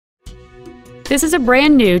This is a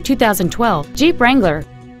brand new 2012 Jeep Wrangler.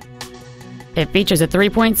 It features a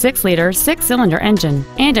 3.6-liter six-cylinder engine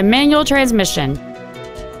and a manual transmission.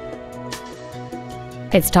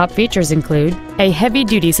 Its top features include a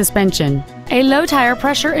heavy-duty suspension, a low-tire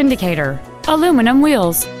pressure indicator, aluminum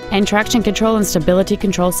wheels, and traction control and stability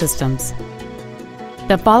control systems.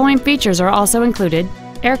 The following features are also included: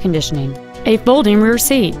 air conditioning, a folding rear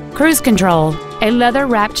seat, cruise control, a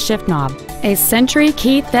leather-wrapped shift knob, a Sentry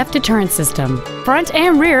key theft deterrent system, front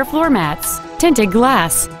and rear floor mats, tinted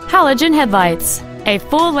glass, halogen headlights, a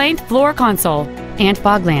full-length floor console, and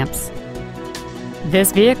fog lamps.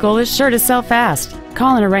 This vehicle is sure to sell fast.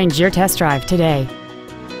 Call and arrange your test drive today.